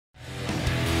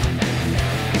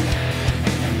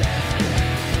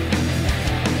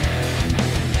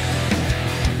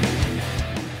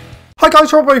Hi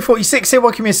guys, Robbo46 here,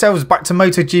 welcome yourselves back to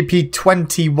MotoGP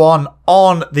 21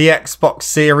 on the Xbox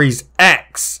Series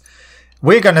X.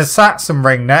 We're going to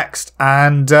Sachsenring next,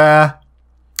 and I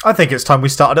think it's time we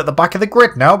started at the back of the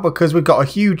grid now because we've got a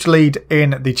huge lead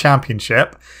in the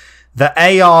championship. The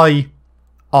AI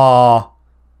are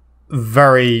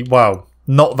very, well,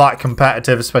 not that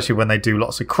competitive, especially when they do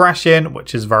lots of crashing,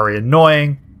 which is very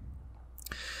annoying.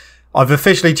 I've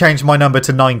officially changed my number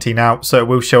to 90 now, so it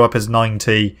will show up as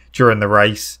 90 during the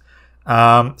race.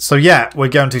 So yeah, we're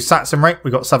going to Sachsenring.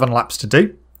 We've got 7 laps to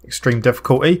do. Extreme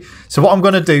difficulty. So what I'm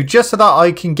going to do, just so that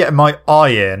I can get my eye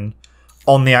in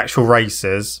on the actual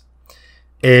races,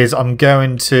 is I'm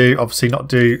going to obviously not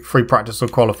do free practice or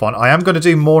qualifying. I am going to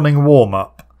do morning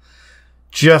warm-up,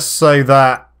 just so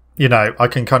that, you know, I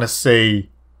can kind of see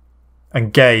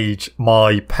and gauge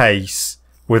my pace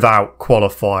without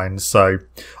qualifying. So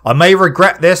I may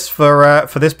regret this for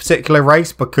this particular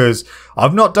race because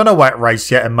I've not done a wet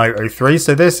race yet in Moto3,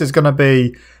 so this is going to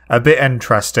be a bit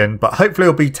interesting, but hopefully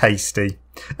it'll be tasty.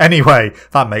 Anyway,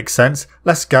 that makes sense.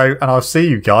 Let's go, and I'll see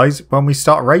you guys when we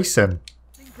start racing.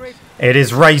 It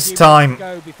is race time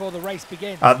at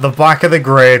the back of the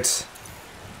grid.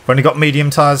 We've only got medium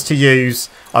tyres to use.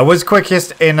 I was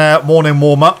quickest in morning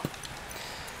warm-up,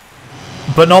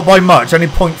 but not by much, only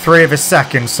 0.3 of a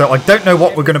second, so I don't know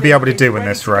what we're going to be able to do in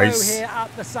this race. Here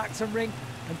at the Sachsenring,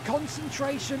 and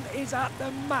concentration is at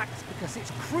the max because it's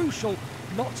crucial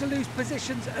not to lose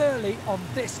positions early on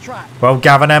this track. Well,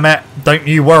 Gavin Emmett, don't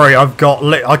you worry, I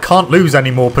can't lose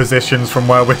any more positions from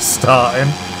where we're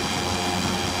starting.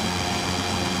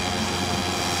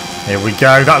 Here we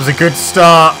go, that was a good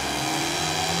start.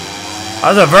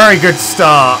 That was a very good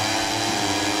start.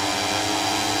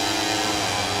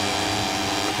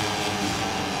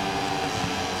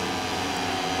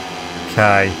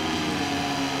 Okay.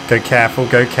 Go careful,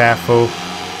 go careful.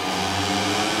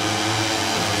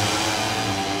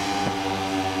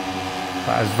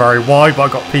 That is very wide, but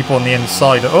I've got people on the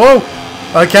inside. Oh!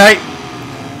 Okay.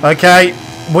 Okay.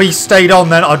 We stayed on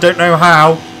then. I don't know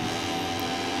how.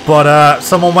 But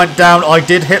someone went down. I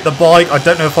did hit the bike. I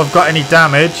don't know if I've got any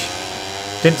damage.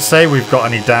 Didn't say we've got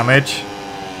any damage.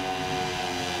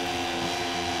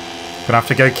 Gonna have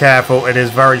to go careful. It is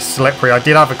very slippery. I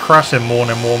did have a crash in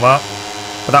morning warm-up,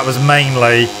 but that was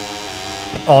mainly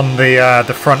on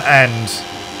the front end.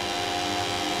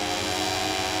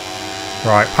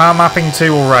 Right, power mapping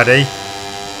 2 already.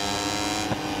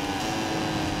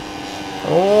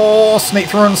 Oh, sneak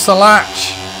through on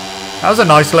Salach. That was a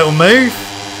nice little move.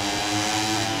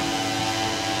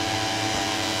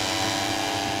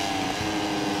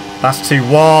 That's too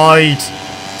wide.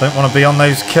 Don't want to be on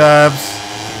those curbs.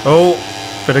 Oh,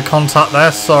 bit of contact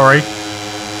there, sorry.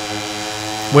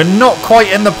 We're not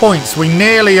quite in the points. We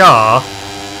nearly are.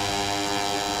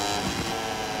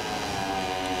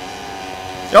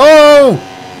 Oh!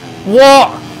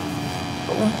 What?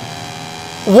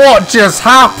 What just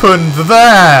happened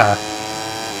there?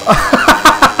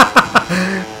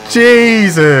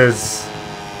 Jesus.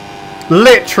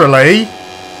 Literally,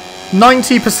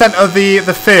 90% of the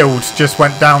field just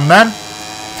went down then.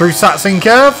 Through Sachsenring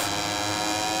curve.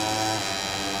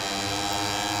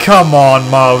 Come on,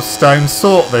 Milestone,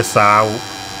 sort this out.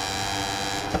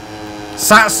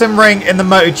 Sachsenring in the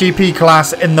MotoGP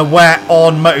class in the wet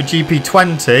on MotoGP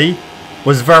 20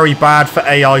 was very bad for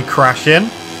AI crashing.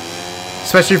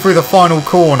 Especially through the final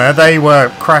corner, they were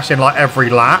crashing like every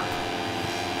lap.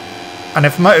 And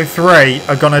if Moto3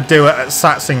 are going to do it at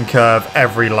Sachsenring curve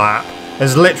every lap,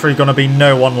 there's literally going to be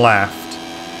no one left.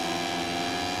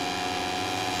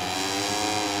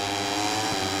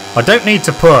 I don't need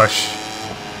to push,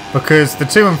 because the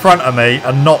 2 in front of me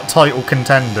are not title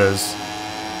contenders.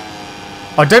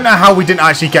 I don't know how we didn't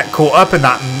actually get caught up in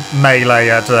that melee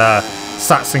at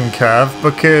Sachsenring curve,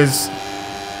 because,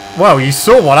 well, you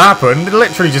saw what happened.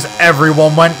 Literally just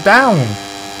everyone went down.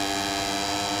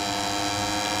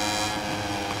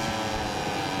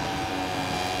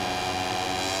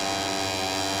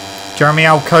 Jeremy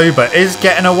Alcoba is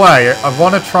getting away. I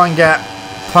want to try and get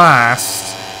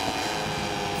past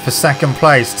for second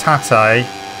place Tate,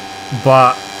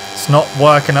 but it's not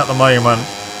working at the moment.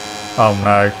 Oh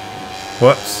no.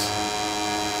 Whoops.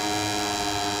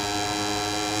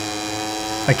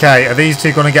 Okay, are these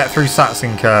two going to get through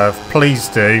Sachsenring curve? Please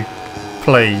do.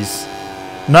 Please.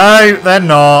 No, they're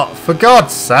not. For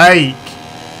God's sake.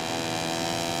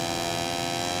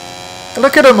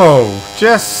 Look at them all.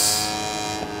 Just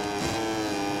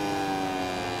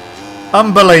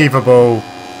unbelievable.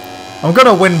 I'm going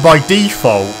to win by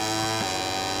default.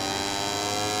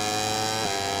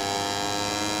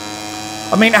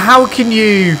 I mean, how can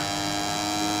you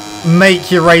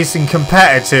make your racing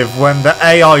competitive when the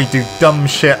AI do dumb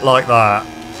shit like that.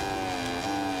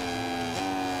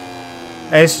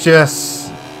 It's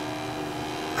just...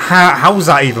 How's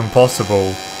that even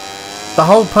possible? The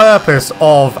whole purpose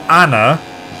of Anna,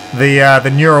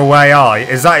 the neural AI,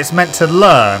 is that it's meant to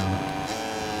learn.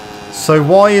 So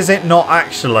why is it not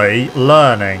actually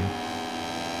learning?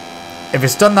 If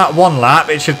it's done that one lap,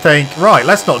 it should think, right,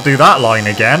 let's not do that line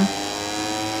again.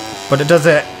 But it does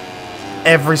it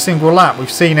every single lap. We've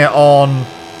seen it on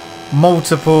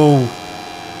multiple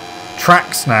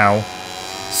tracks now.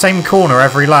 Same corner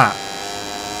every lap.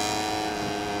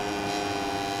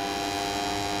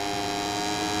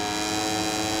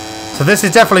 So this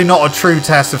is definitely not a true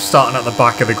test of starting at the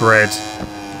back of the grid.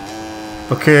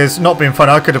 Because, not being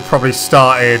funny, I could have probably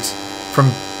started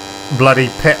from bloody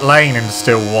pit lane and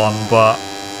still won, but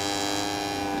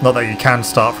not that you can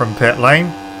start from pit lane.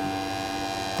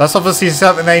 That's obviously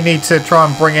something they need to try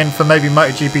and bring in for maybe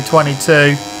MotoGP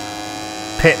 22.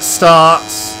 Pit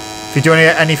starts. If you're doing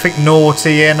anything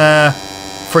naughty in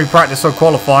free practice or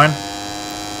qualifying.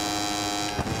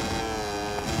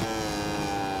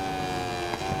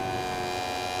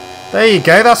 There you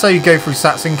go, that's how you go through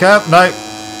Sachsenring curve. No,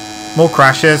 more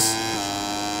crashes.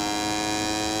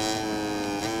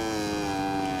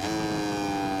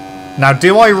 Now,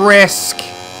 do I risk...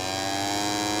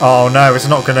 Oh no, it's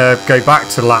not going to go back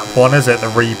to lap 1, is it, the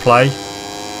replay?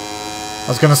 I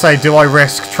was going to say, do I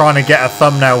risk trying to get a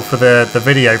thumbnail for the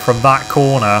video from that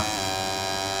corner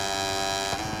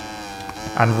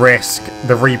and risk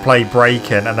the replay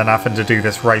breaking and then having to do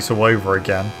this race all over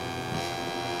again?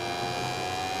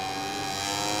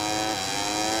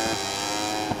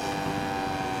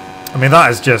 I mean,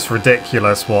 that is just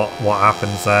ridiculous what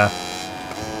happens there.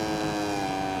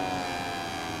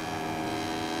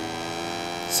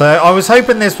 So I was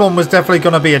hoping this one was definitely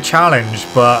going to be a challenge,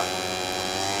 but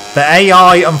the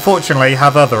AI unfortunately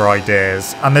have other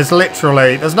ideas, and there's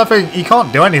nothing, you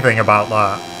can't do anything about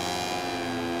that.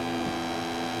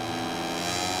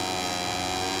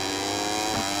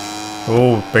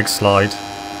 Oh, big slide.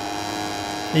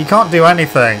 You can't do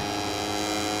anything.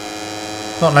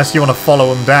 Not unless you want to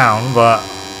follow them down, but...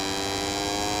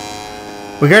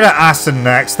 We go to Assen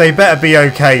next. They better be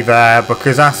okay there,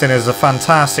 because Assen is a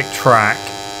fantastic track.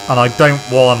 And I don't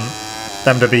want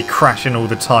them to be crashing all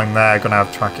the time there. Going to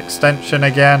have track extension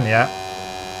again, yeah.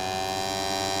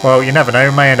 Well, you never know.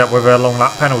 We may end up with a long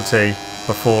lap penalty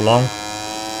before long.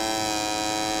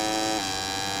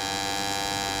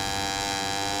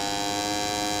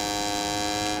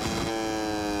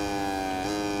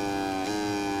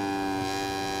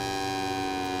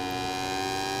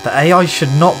 The AI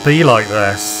should not be like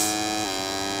this.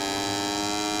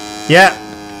 Yeah,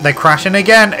 they're crashing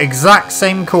again. Exact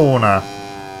same corner.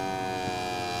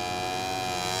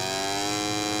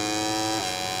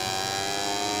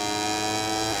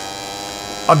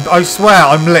 I swear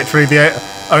I'm literally the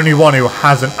only one who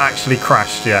hasn't actually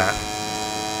crashed yet.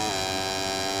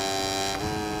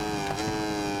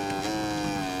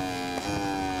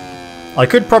 I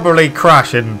could probably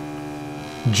crash and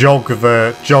jog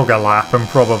the jogger lap and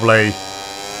probably,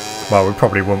 well, we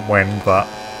probably wouldn't win, but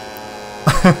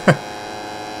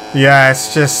yeah,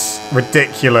 it's just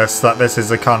ridiculous that this is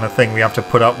the kind of thing we have to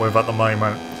put up with at the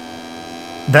moment.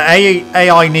 The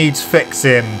AI needs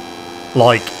fixing,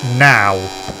 like, now.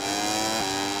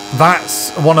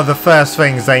 That's one of the first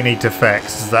things they need to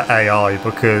fix, is the AI,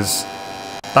 because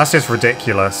that's just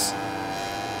ridiculous.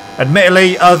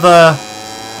 Admittedly, other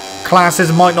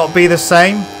classes might not be the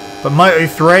same, but Moto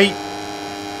 3,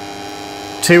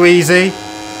 too easy,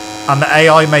 and the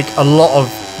AI make a lot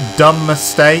of dumb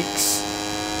mistakes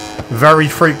very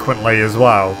frequently as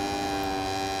well.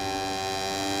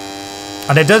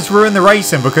 And it does ruin the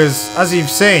racing because, as you've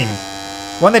seen,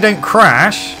 when they don't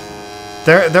crash,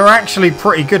 they're actually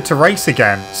pretty good to race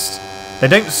against. They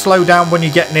don't slow down when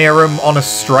you get near them on a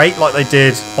straight like they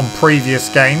did on previous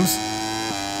games,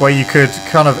 where you could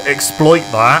kind of exploit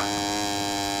that.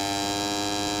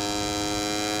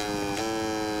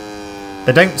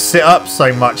 They don't sit up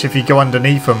so much if you go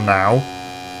underneath them now.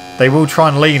 They will try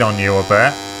and lean on you a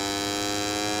bit.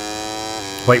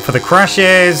 Wait for the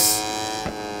crashes.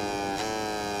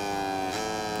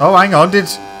 Oh, hang on. Did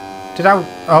Al...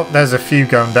 Oh, there's a few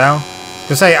going down.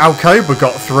 To say Alcoba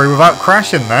got through without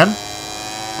crashing then.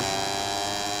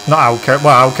 Not Alcoba.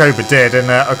 Well, Alcoba did,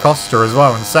 and Acosta as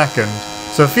well in second.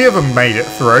 So a few of them made it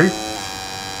through.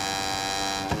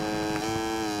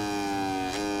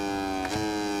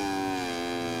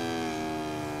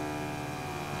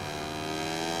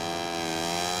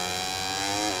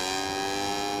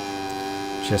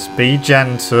 Just be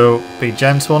gentle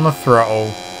on the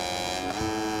throttle.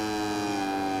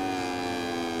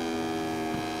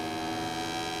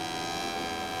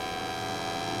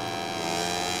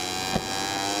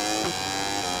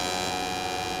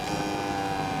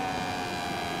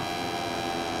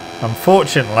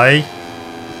 Unfortunately,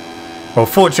 well,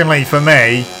 fortunately for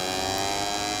me,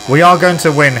 we are going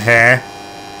to win here.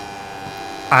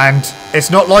 And it's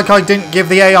not like I didn't give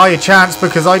the AI a chance,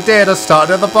 because I did. I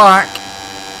started at the back.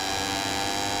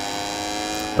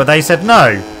 But they said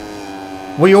no.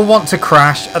 We all want to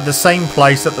crash at the same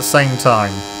place at the same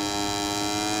time.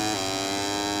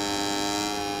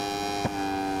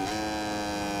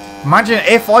 Imagine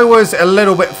if I was a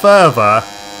little bit further,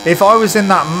 if I was in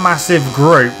that massive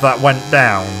group that went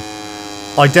down,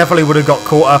 I definitely would have got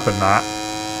caught up in that.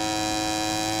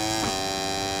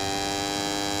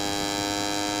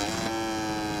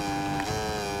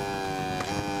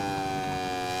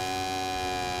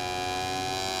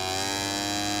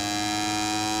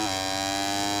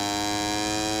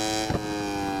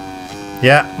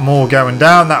 Yeah, more going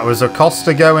down. That was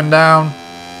Acosta going down.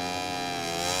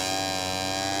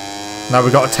 Now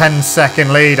we've got a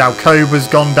 10-second lead. Alcoba's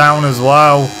gone down as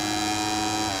well.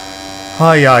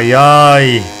 Ay, ay,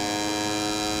 ay.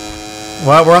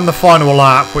 Well, we're on the final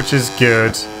lap, which is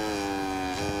good.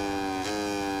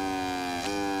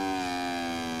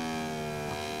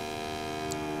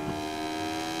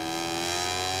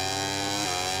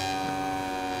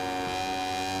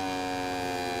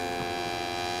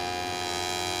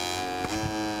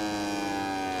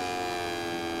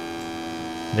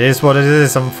 It is what it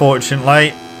is,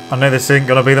 unfortunately. I know this isn't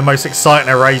going to be the most exciting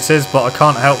of races, but I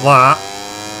can't help that.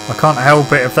 I can't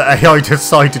help it if the AI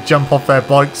decide to jump off their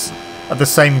bikes at the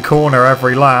same corner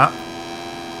every lap.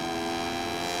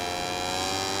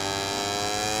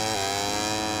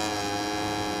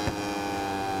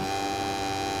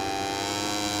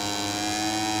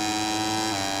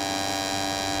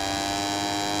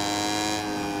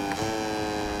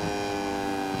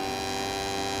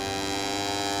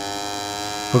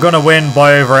 We're going to win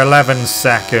by over 11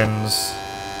 seconds.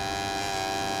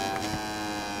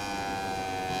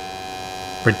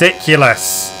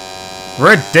 Ridiculous.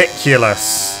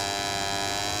 Ridiculous.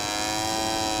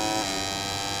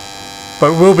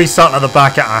 But we'll be starting at the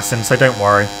back at Assen, so don't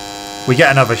worry. We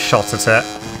get another shot at it.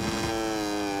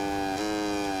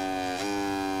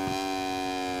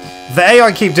 The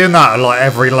AI keep doing that like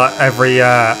every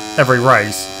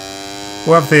race.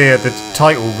 We'll have the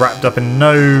title wrapped up in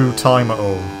no time at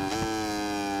all.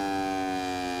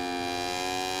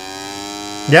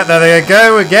 Yeah, there they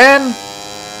go again.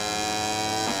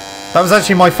 That was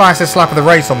actually my fastest lap of the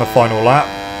race on the final lap.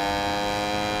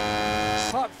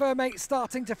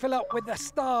 Starting to fill up with the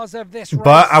stars of this race.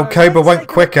 But Alcoba went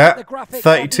quicker,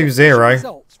 32-0.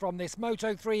 Results from this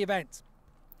Moto3 event.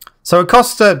 So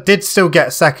Acosta did still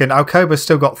get second. Alcoba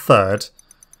still got third.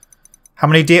 How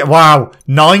many wow,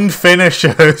 9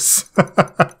 finishers.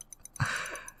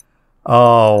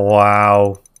 Oh,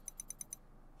 wow.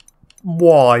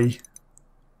 Why?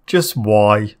 Just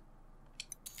why?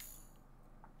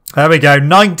 There we go.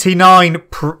 99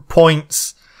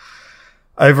 points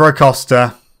over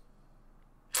Acosta.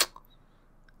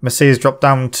 Messia's dropped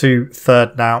down to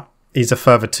third now. He's a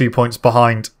further 2 points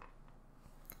behind.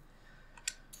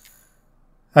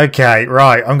 Okay,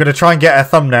 right. I'm going to try and get a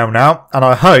thumbnail now. And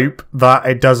I hope that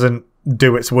it doesn't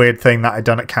do its weird thing that I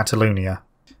done at Catalonia.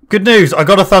 Good news. I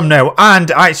got a thumbnail.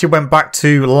 And I actually went back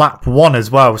to lap 1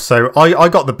 as well. So I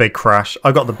got the big crash.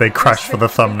 I got the big crash for the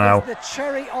thumbnail. The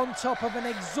cherry on top of an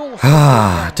exhausting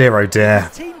Ah, dear oh dear.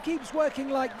 If the team keeps working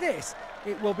like this,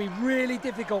 it will be really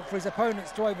difficult for his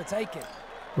opponents to overtake him.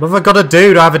 What have I got to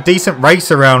do to have a decent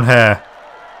race around here?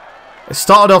 It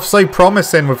started off so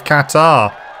promising with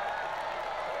Qatar.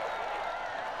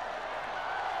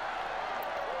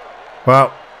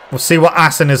 Well, we'll see what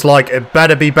Assen is like. It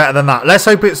better be better than that. Let's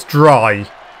hope it's dry.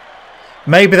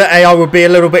 Maybe the AI would be a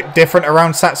little bit different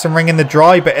around Sachsenring in the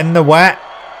dry, but in the wet,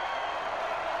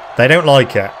 they don't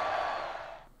like it.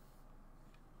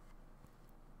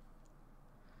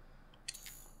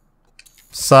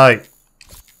 So,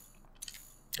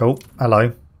 oh,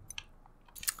 hello.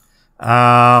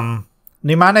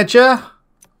 New manager?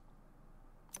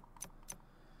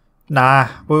 Nah,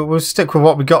 we'll stick with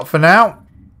what we got for now.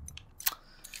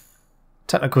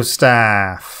 Technical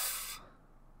staff.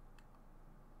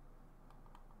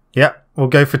 Yep, we'll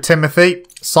go for Timothy.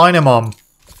 Sign him on.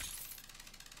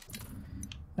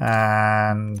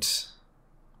 And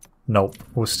nope,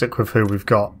 we'll stick with who we've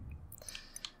got.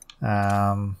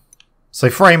 So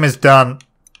frame is done.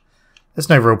 There's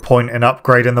no real point in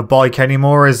upgrading the bike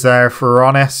anymore, is there, if we're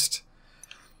honest?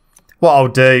 What I'll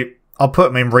do, I'll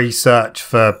put them in research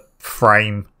for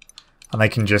frame. And they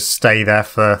can just stay there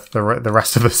for the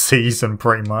rest of the season,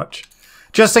 pretty much.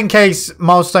 Just in case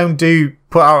Milestone do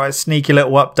put out a sneaky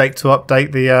little update to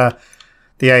update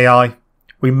the AI.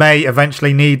 We may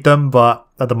eventually need them, but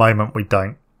at the moment we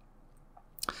don't.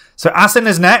 So Assen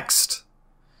is next.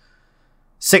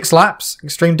 6 laps,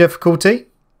 extreme difficulty.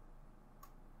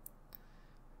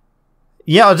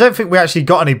 Yeah, I don't think we actually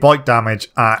got any bike damage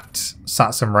at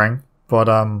Sachsenring. But,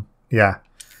 yeah.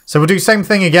 So we'll do same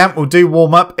thing again. We'll do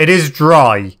warm-up. It is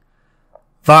dry.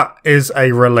 That is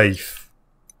a relief.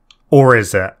 Or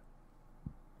is it?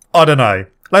 I don't know.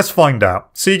 Let's find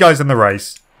out. See you guys in the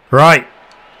race. Right.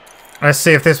 Let's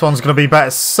see if this one's going to be better.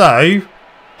 So,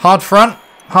 hard front,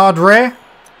 hard rear.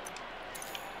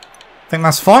 I think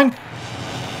that's fine.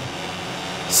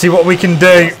 See what we can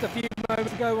do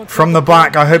from the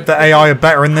back. I hope the AI are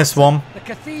better in this one. The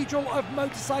cathedral of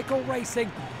motorcycle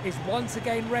racing is once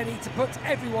again ready to put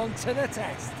everyone to the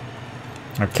test.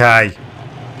 Okay.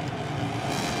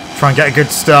 Try and get a good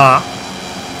start.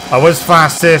 I was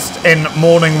fastest in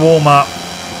morning warm-up.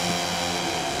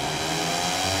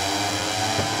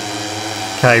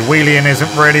 Okay, wheeling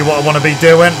isn't really what I want to be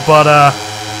doing, but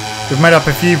we've made up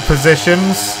a few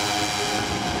positions.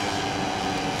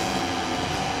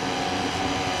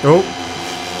 Oh,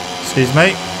 excuse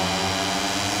me.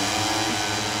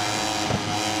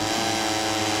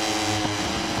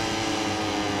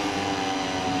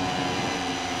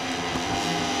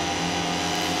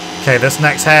 Okay, this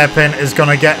next hairpin is going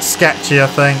to get sketchy, I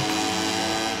think.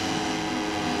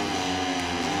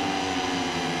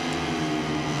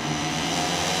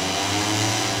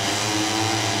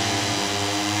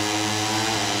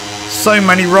 So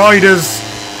many riders.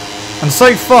 And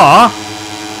so far,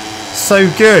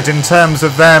 so good in terms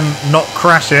of them not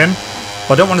crashing.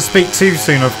 I don't want to speak too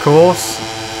soon, of course.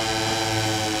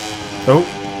 Oh.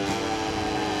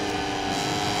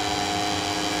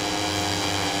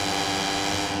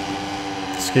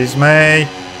 Excuse me.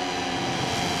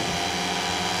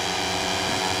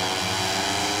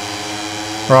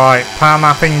 Right, power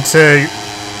mapping 2.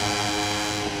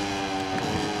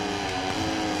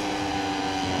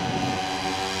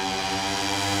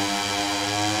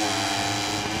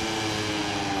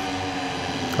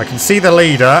 I can see the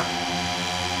leader.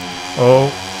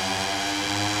 Oh.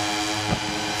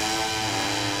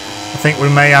 I think we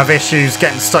may have issues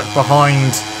getting stuck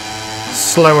behind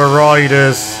slower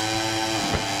riders.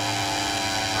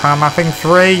 Power mapping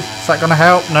 3. Is that going to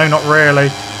help? No, not really.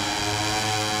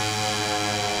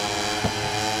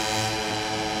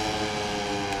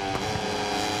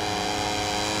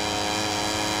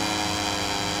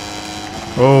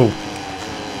 Oh.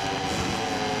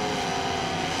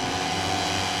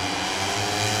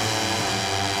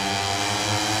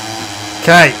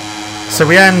 Okay, so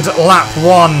we end lap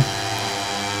 1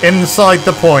 inside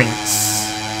the points.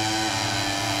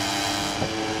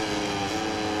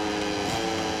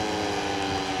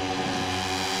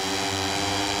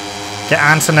 Get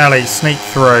Antonelli, sneak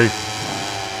through.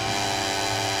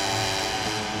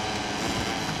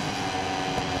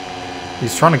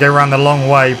 He's trying to go around the long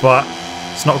way, but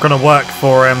it's not going to work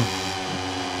for him.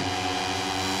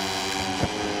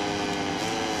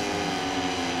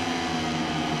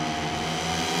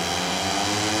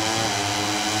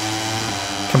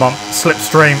 Come on,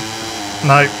 slipstream.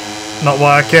 No, not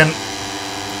working.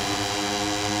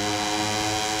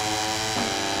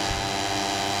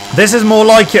 This is more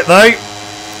like it though.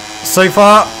 So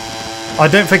far, I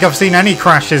don't think I've seen any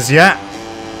crashes yet.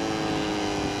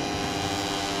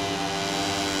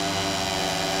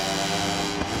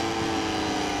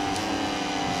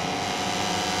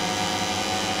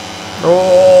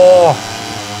 Oh!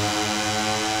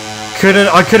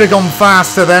 I could have gone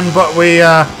faster then, but we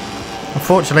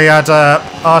unfortunately had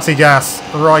Artigas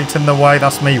right in the way.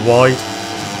 That's me wide.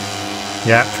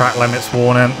 Yeah, track limits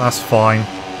warning. That's fine.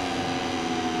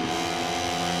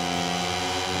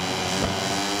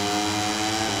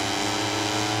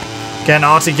 Getting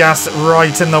Artigas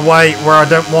right in the way where I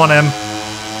don't want him.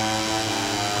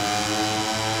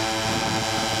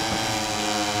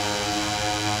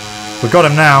 We got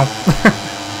him now.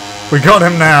 We got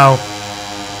him now.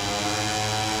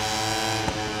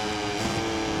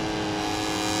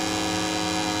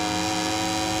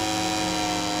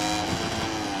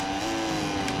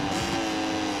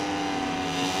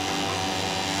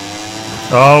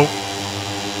 Oh,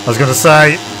 I was going to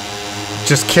say,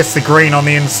 just kiss the green on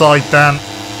the inside then.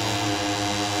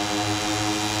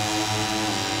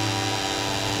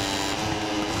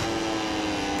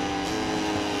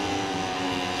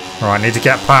 Right, I need to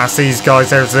get past these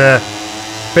guys. There's a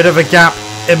bit of a gap.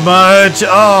 Emerge.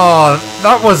 Oh,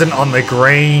 that wasn't on the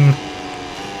green.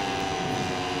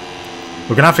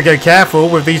 We're going to have to go careful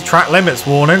with these track limits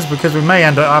warnings because we may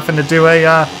end up having to do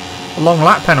a long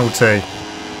lap penalty.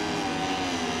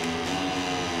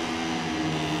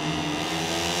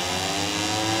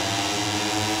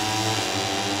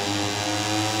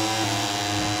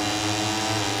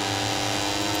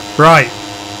 Right.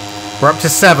 We're up to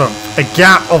 7th. A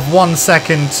gap of 1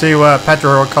 second to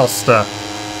Pedro Acosta.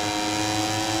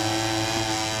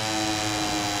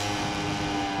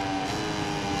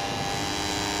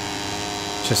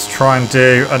 Just try and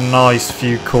do a nice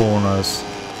few corners.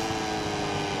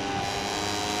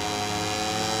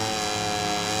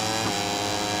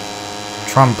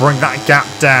 Try and bring that gap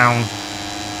down.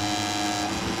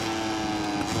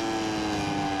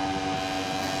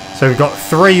 So we've got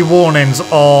 3 warnings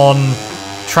on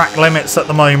track limits at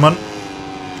the moment.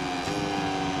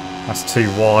 That's too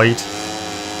wide.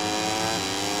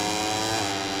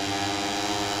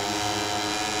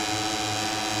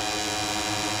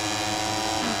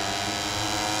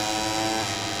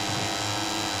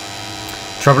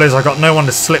 Trouble is, I've got no one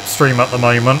to slipstream at the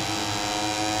moment.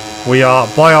 We are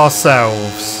by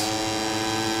ourselves.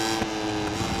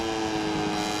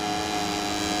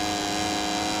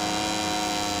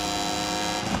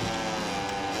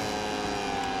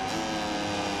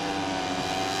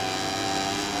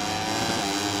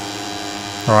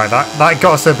 Alright, that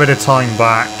got us a bit of time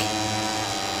back.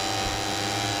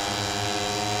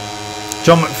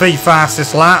 John McPhee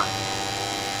fastest lap.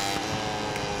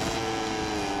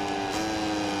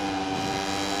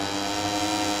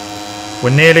 We're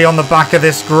nearly on the back of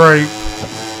this group.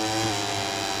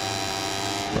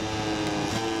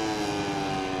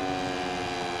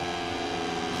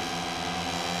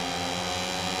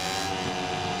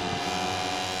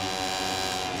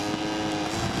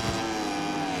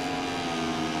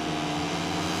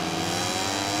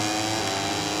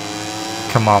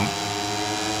 Come on.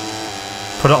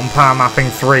 Put it on power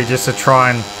mapping 3 just to try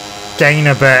and gain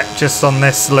a bit just on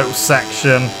this little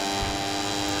section.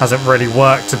 Hasn't really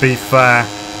worked, to be fair.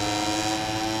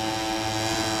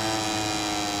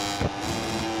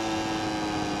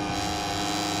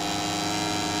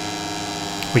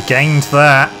 We gained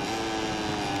there.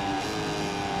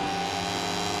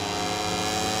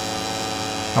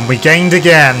 And we gained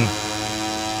again.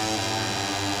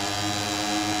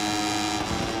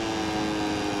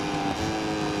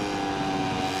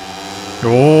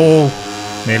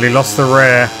 Oh, nearly lost the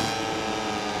rear.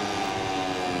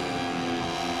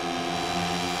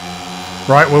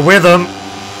 Right, we're with them.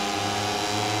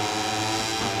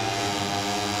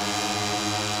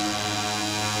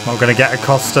 Not going to get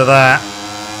Acosta there.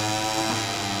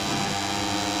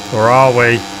 Or are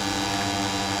we?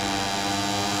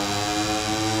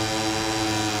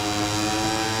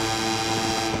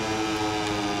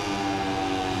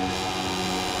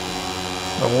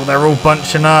 Oh, they're all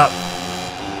bunching up.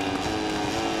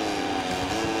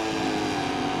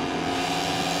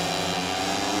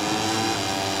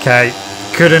 Okay.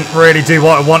 Couldn't really do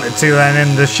what I wanted to then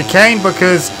in the chicane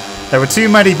because there were too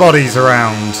many bodies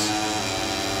around.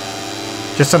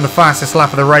 Just on the fastest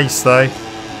lap of the race though.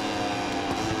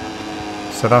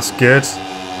 So that's good.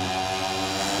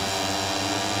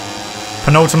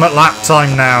 Penultimate lap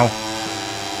time now.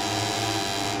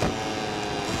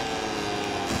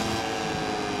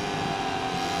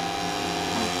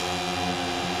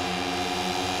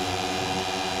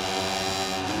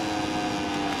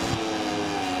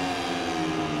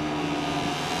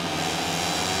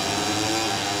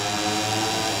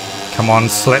 Come on,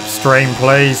 slipstream,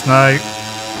 please. No.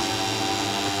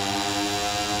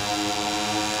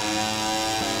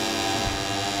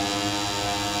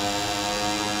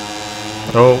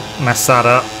 Oh, messed that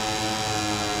up.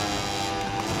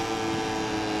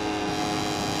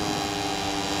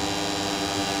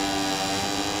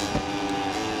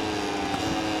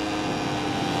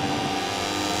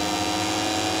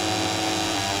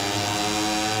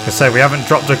 I say we haven't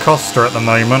dropped Acosta at the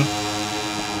moment.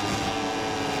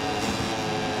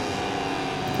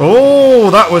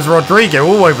 Oh, that was Rodrigo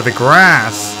all over the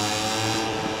grass.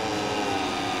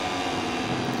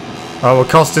 Oh,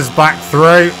 Acosta's back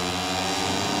through.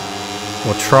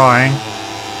 We're trying.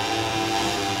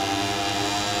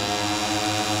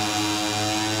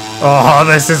 Oh,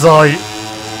 this is like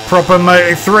proper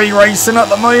Moto3 racing at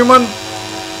the moment.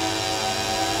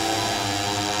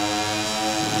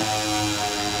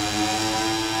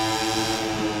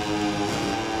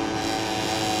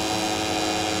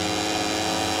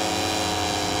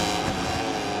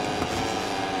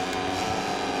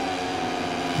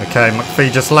 Okay,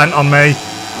 McPhee just lent on me.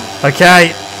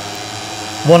 Okay,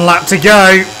 1 lap to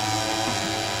go.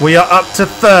 We are up to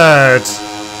 3rd.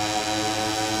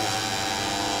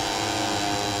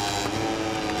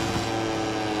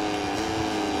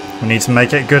 We need to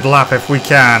make it a good lap if we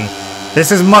can.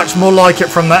 This is much more like it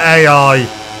from the AI.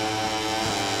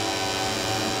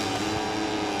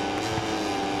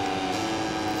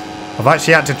 I've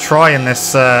actually had to try in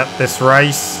this this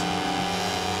race.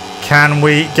 Can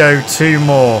we go 2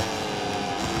 more?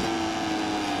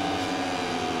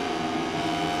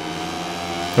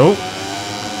 Oh.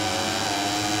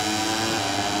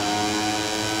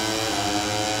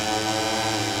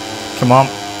 Come on.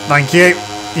 Thank you.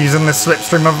 Using the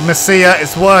slipstream of Messia.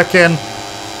 It's working.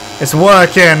 It's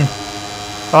working.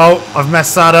 Oh, I've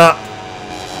messed that up.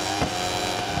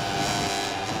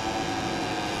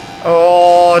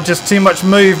 Oh, just too much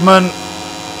movement.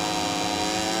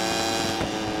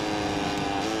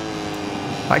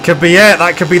 That could be it.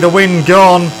 That could be the win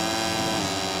gone.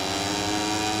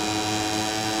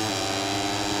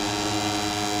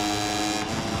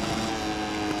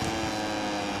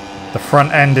 The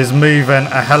front end is moving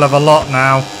a hell of a lot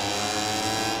now.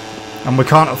 And we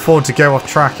can't afford to go off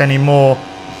track anymore.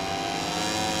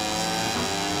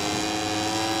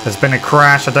 There's been a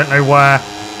crash. I don't know where.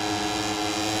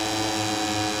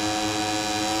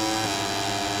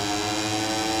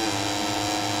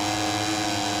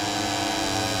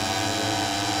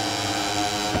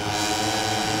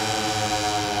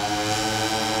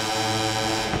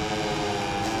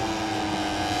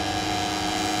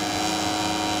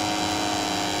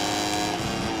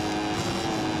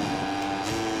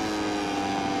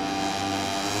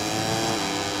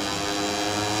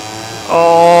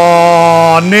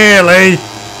 Oh, nearly.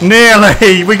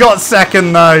 Nearly. We got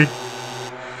second though.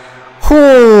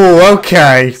 Ooh,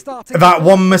 okay. That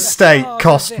one mistake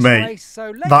cost me.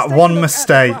 That one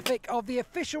mistake.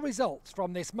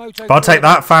 But I'll take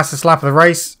that. Fastest lap of the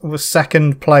race was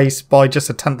second place by just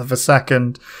a 1/10 of a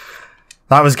second.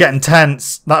 That was getting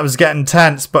tense. That was getting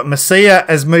tense. But Messia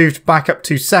has moved back up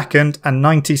to second and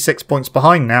 96 points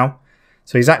behind now.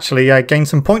 So he's actually gained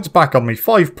some points back on me.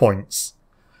 5 points.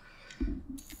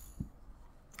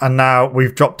 And now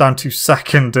we've dropped down to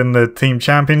second in the team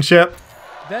championship.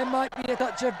 There might be a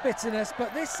touch of bitterness,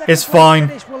 but this it's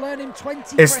fine. Will earn him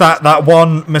 20 it's that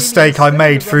one mistake I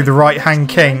made through the right-hand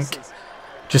kink.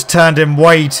 Just turned him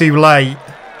way too late.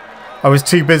 I was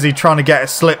too busy trying to get a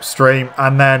slipstream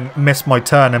and then missed my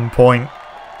turning point.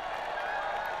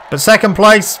 But second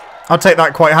place, I'll take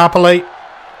that quite happily.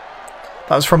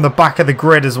 That was from the back of the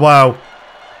grid as well.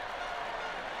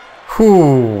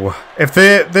 Whew. If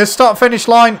the start-finish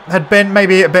line had been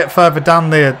maybe a bit further down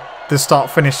the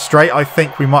start-finish straight, I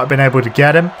think we might have been able to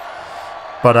get him.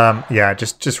 But yeah,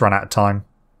 just run out of time.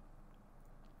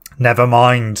 Never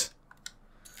mind.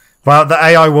 Well, the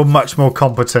AI were much more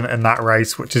competent in that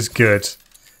race, which is good.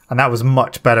 And that was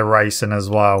much better racing as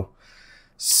well.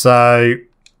 So,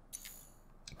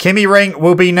 Kimi Ring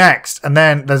will be next. And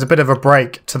then there's a bit of a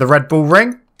break to the Red Bull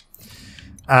Ring.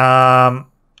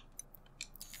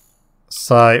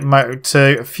 So,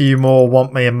 Moto2, a few more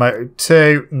want me in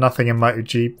Moto2. Nothing in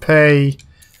MotoGP.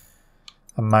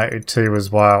 And Moto2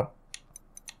 as well.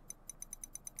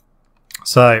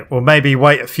 So, we'll maybe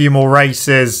wait a few more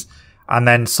races and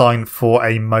then sign for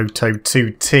a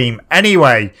Moto2 team.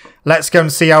 Anyway, let's go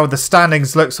and see how the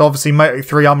standings look. So, obviously,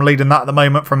 Moto3, I'm leading that at the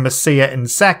moment from Messia in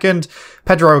second.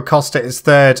 Pedro Acosta is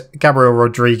third. Gabriel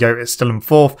Rodrigo is still in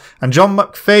fourth. And John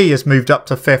McPhee has moved up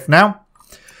to fifth now.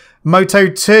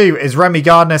 Moto2 is Remy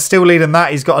Gardner still leading that.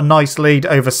 He's got a nice lead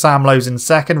over Sam Lowes in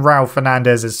second. Raul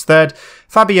Fernandez is third.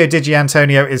 Fabio Di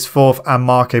Gianantonio is fourth. And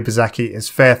Marco Bezzecchi is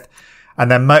fifth. And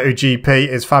then MotoGP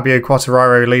is Fabio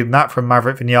Quartararo leading that from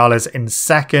Maverick Vinales in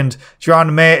second.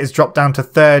 Joan Mir is dropped down to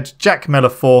third. Jack Miller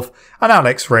fourth. And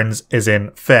Alex Rins is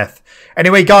in fifth.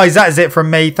 Anyway, guys, that is it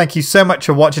from me. Thank you so much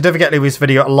for watching. Don't forget to leave this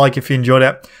video a like if you enjoyed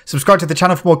it. Subscribe to the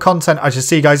channel for more content. I shall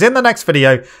see you guys in the next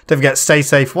video. Don't forget to stay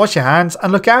safe, wash your hands,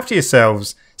 and look after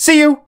yourselves. See you!